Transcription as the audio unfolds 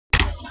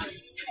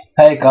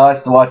Hey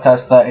guys, the White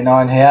House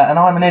 39 here, and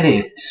I'm an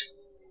idiot.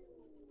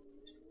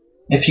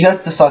 If you go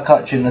to the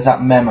psychiatry room, there's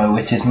that memo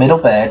which is middle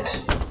bed,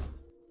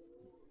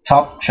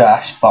 top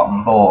trash,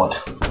 bottom board.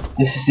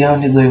 This is the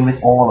only room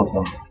with all of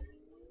them.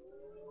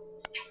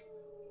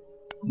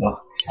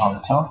 Look on the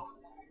top.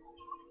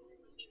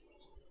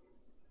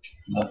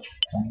 Look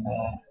on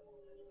there.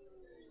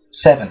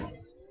 7.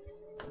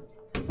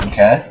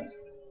 Okay.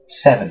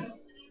 7.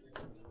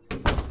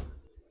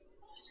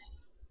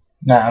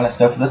 Now let's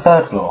go to the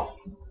 3rd floor.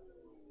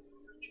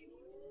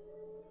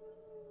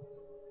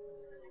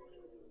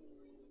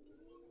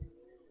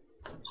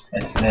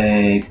 It's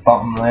the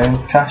bottom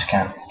room trash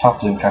can,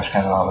 top room trash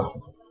can rather.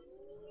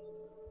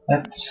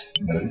 Let's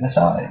move it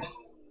aside.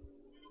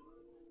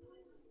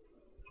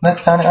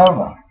 Let's turn it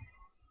over.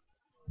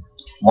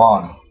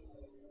 1.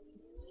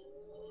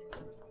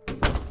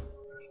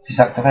 Is this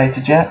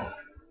activated yet?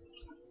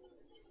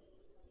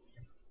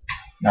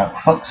 No,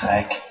 for fuck's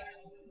sake.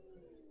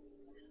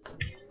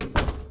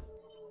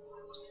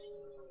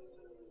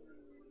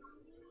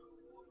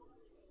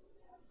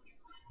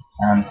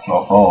 And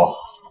floor 4.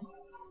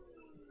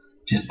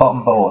 Just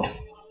bottom board.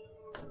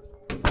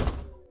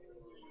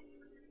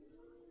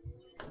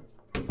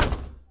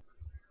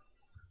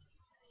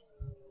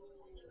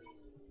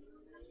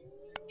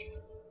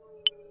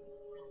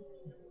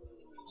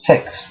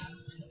 Six.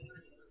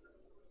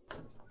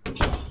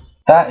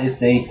 That is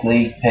the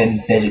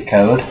 3-pin digit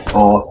code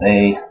for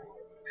the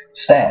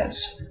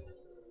stairs.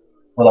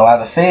 Although I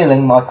have a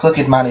feeling my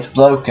crooked man is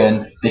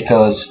broken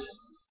because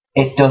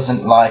it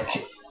doesn't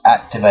like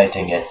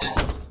activating it.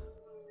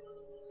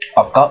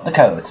 I've got the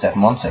code,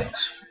 716.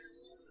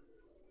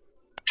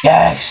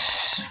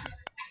 Yes!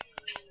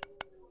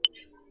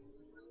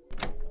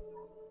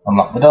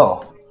 Unlock the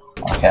door.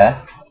 Okay.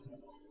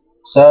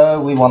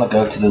 So we want to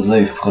go to the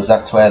roof because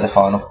that's where the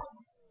final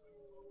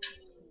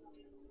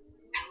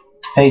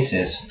piece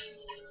is.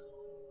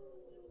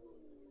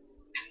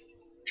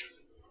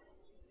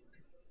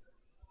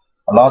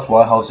 A large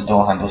wire holds the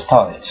door handles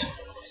tight.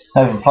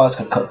 No even pliers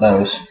could cut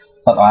those.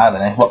 Not that I have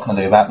any. What can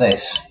I do about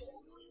this?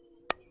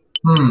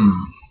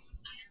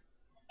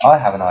 I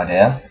have an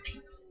idea.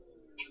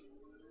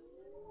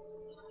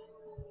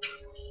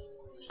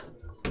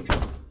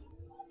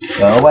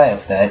 Go away,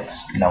 updates.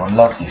 No one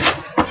loves you.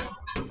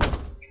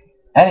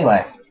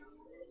 Anyway.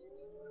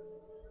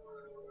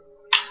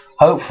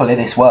 Hopefully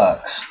this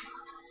works.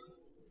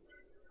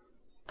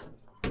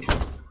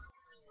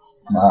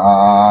 Come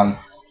on.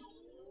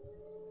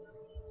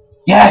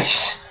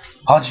 Yes!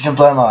 Hydrogen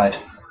bromide.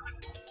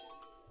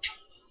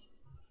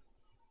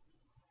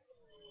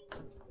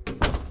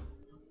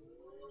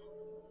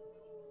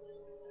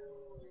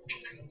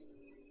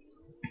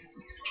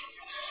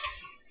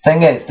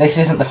 Thing is, this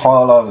isn't the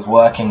file I was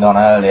working on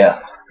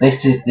earlier.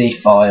 This is the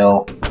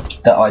file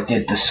that I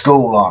did the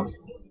school on,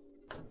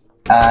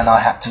 and I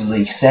had to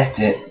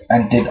reset it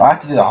and I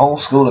had to do the whole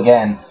school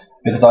again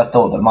because I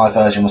thought that my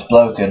version was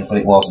broken, but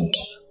it wasn't.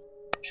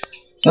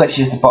 So let's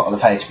use the bottle of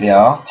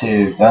HBr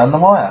to burn the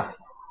wire.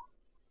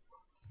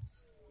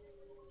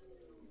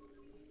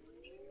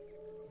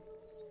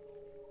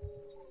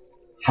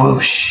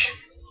 Whoosh!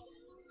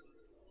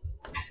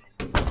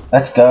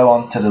 Let's go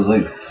on to the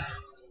roof.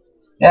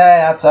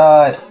 Yay,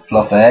 outside!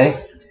 Fluffy!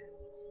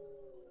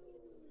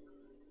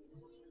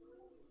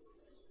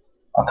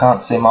 I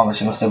can't see Mama,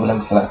 she must still be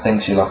looking for that thing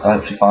she lost. I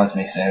hope she finds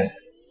me soon.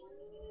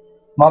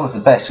 Mama's the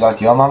best, you like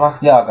your mama?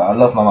 Yeah, I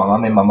love my mama, I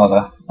mean my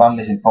mother.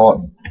 Family's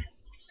important.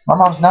 My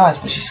mum's nice,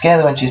 but she's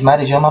scary when she's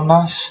mad. Is your mum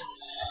nice?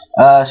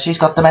 She's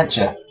got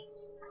dementia.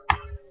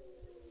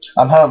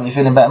 I'm home, you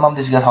feeling better, Mum?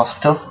 Did you go to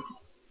hospital?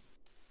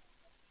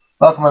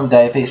 Welcome home,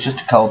 Dave. It's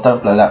just a cold,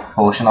 don't blow that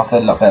proportion. I'll feel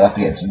a lot better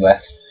after getting some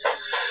rest.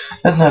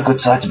 There's no good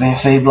side to being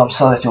feeble. I'm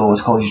sorry to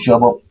always cause you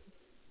trouble.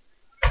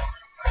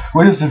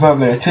 We're just a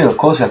family too. Of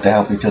course we have to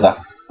help each other.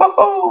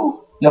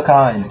 Woohoo! You're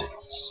kind.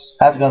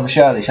 How's it going with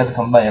Shirley? She hasn't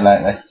come by you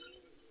lately.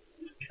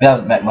 We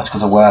haven't met much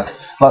because of work.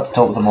 I'd like to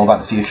talk with her more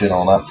about the future and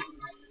all that.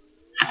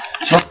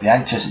 She must be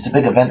anxious. It's a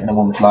big event in a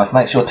woman's life.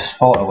 Make sure to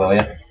support her, will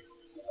you?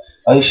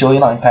 Are you sure you're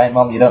not in pain,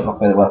 Mum? You don't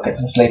look very well. Get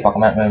some sleep. I can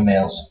make my own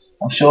meals.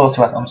 I'm glad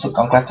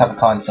to have a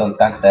kind son.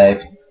 Thanks,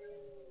 Dave.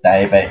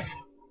 Davey.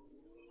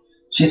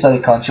 She's very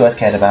kind, she always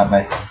cared about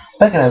me.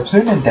 Back at home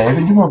soon then,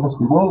 David, your mum must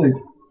be worried.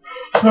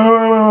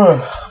 I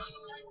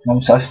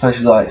suppose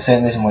you like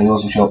seeing this and my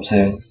yours will show up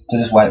soon, so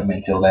just wait with me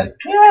until then.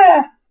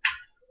 Yeah!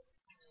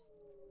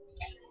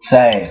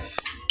 Save.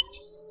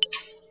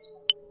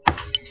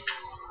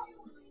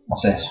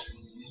 What's this?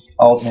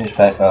 Old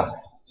newspaper.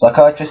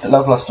 Psychiatrist at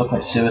local hospital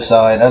commits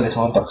suicide. Earliest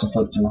morning, doctor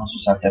put to the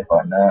hospital found dead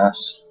by a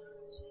nurse.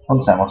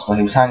 Understand hospital,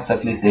 he was hanged, so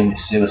police deemed it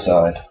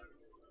suicide.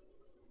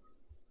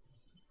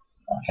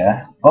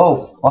 Okay.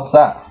 Oh, what's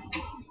that?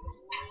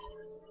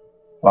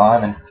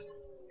 Blimey.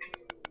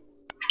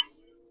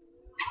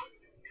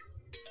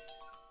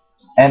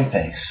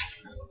 M-piece.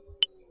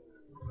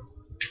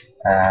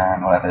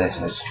 And whatever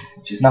this is,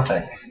 which is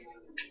nothing.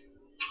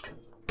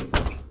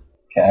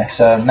 Okay,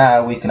 so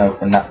now we can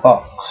open that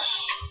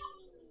box.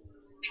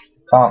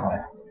 Can't we?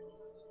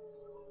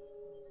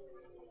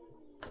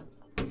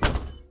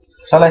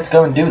 So let's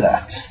go and do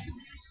that.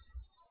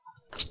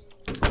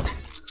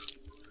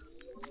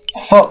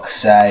 Fuck's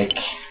sake.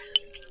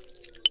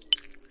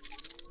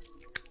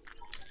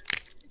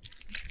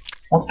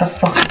 What the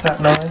fuck is that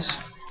noise?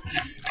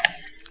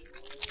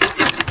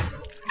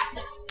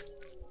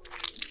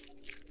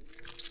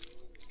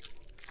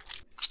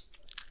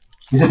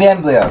 Is it the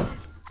embryo?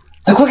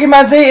 The Cookie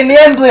Man's eating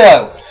the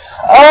embryo!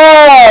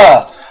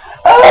 Ah!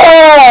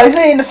 Ah! He's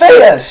eating the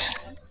fetus!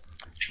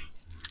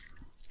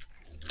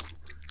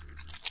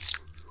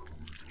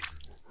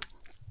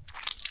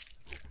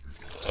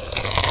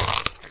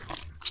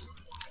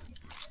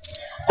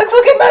 The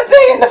Cookie Man's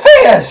eating the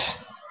fetus!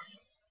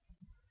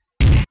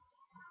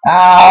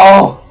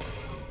 Ow!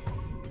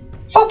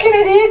 Fucking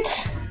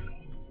idiots!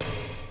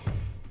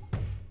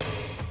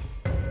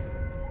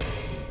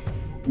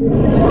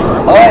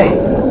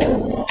 Oi!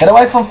 Get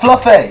away from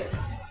Fluffy!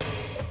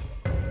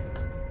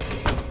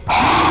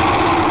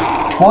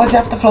 Why is he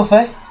after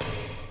Fluffy?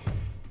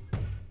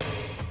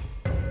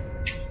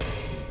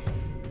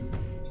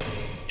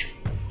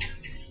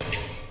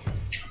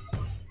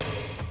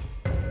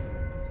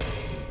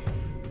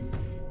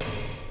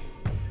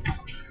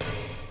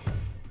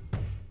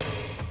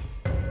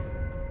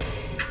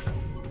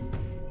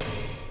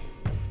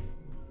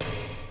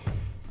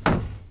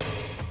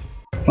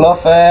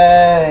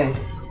 Fluffy!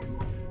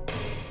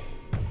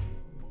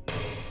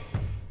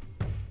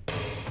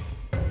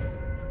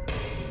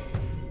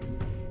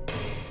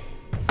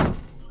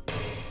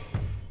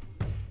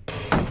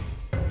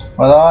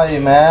 Where are you,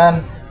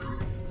 man?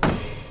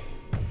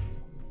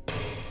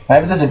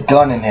 Maybe there's a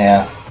gun in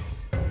here.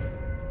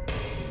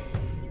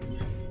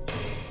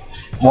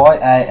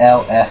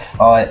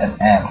 Y-A-L-F-I-N-M.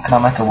 Can I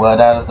make a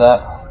word out of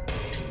that?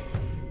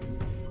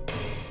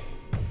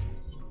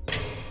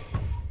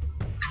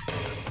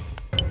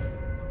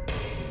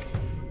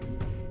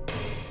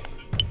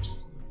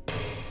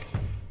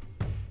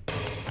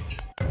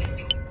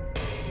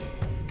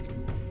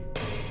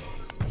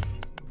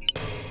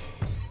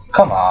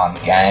 Come on,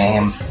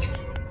 game.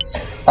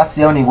 That's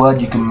the only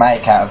word you can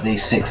make out of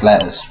these 6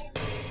 letters.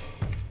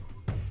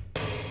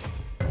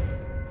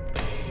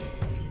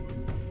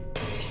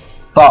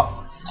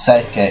 Bot.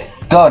 Safe key.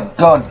 Gun,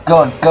 gun,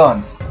 gun,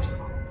 gun.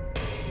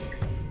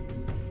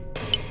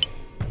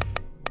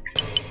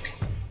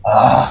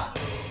 Ah.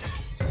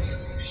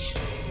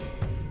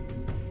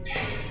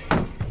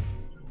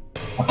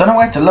 I don't know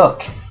where to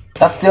look.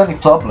 That's the only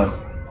problem.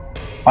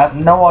 I have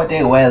no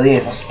idea where he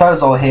is. I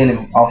suppose I'll hear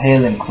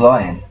him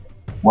crying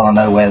when I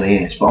know where he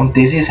is, but I'm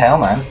dizzy as hell,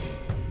 man.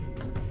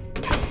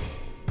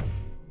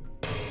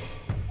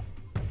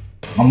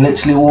 I'm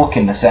literally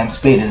walking the same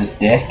speed as a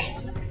dick.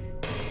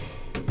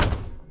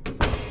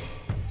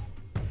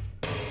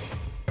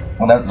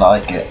 I don't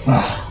like it.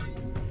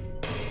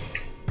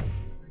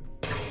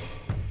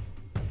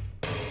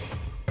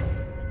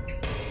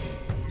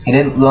 He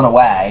didn't run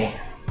away,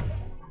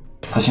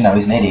 because you know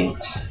he's an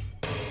idiot.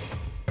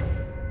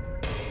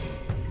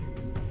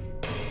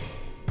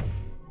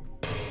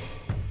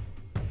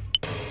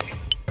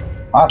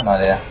 I have no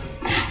idea.